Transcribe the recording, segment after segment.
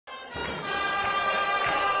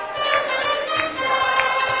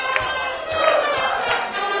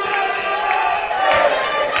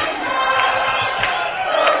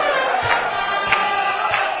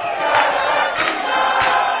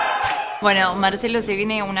Bueno, Marcelo, se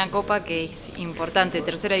viene una copa que es importante,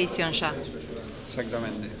 tercera edición ya.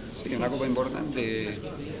 Exactamente, sí, una copa importante.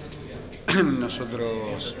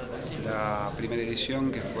 Nosotros, la primera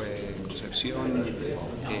edición, que fue en Concepción,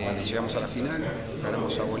 llegamos a la final,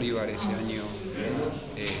 ganamos a Bolívar ese año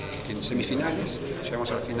en semifinales,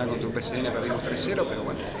 llegamos a la final contra un PCN, perdimos 3-0, pero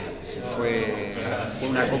bueno, fue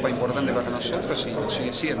una copa importante para nosotros y lo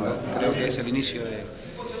sigue siendo. Creo que es el inicio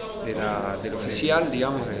del oficial,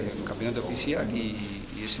 digamos, del campeonato oficial y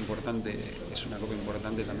es importante, es una copa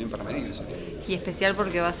importante también para Medellín. Y especial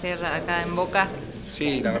porque va a ser acá en Boca.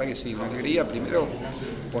 Sí, la verdad que sí, una alegría. Primero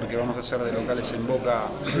porque vamos a ser de locales en Boca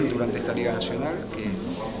durante esta Liga Nacional, que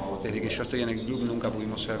desde que yo estoy en el club nunca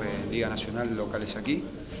pudimos ser en Liga Nacional locales aquí,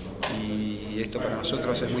 y esto para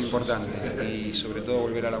nosotros es muy importante, y sobre todo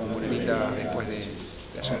volver a la Bombonera después de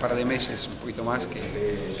hace un par de meses, un poquito más,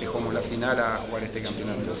 que jugamos la final a jugar este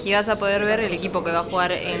campeonato. Y vas a poder ver el equipo que va a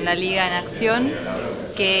jugar en la Liga en acción.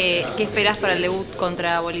 ¿Qué esperás para el debut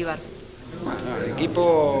contra Bolívar? Bueno, el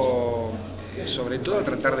equipo, sobre todo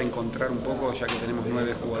tratar de encontrar un poco, ya que tenemos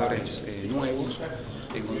 9 jugadores nuevos,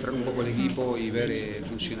 encontrar un poco el equipo y ver el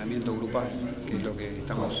funcionamiento grupal, que es lo que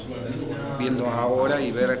estamos viendo ahora,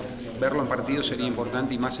 y verlo en partidos sería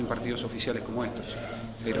importante, y más en partidos oficiales como estos.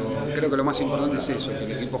 Pero creo que lo más importante es eso, que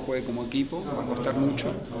el equipo juegue como equipo. Va a costar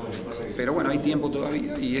mucho, pero bueno, hay tiempo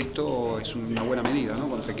todavía y esto es una buena medida, ¿no?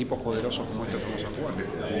 Contra equipos poderosos como estos que vamos a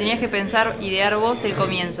jugar. ¿Tenías que pensar, idear vos el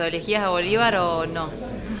comienzo? ¿Elegías a Bolívar o no?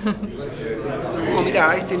 No,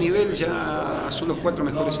 mirá, a este nivel ya son los 4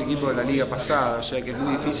 mejores equipos de la liga pasada, o sea que es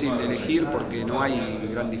muy difícil elegir porque no hay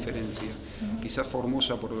gran diferencia. Quizás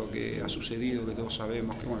Formosa, por lo que ha sucedido, que todos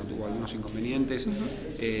sabemos que bueno, tuvo algunos inconvenientes,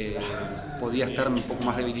 podía estar un poco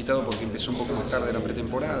más debilitado porque empezó un poco más tarde la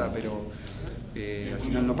pretemporada, pero al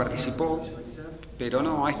final no participó. Pero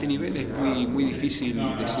no, a este nivel es muy difícil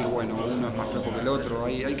decir, bueno, uno es más flojo que el otro.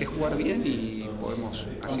 Hay que jugar bien y podemos,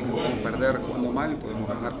 así como podemos perder jugando mal, podemos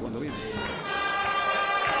ganar jugando bien.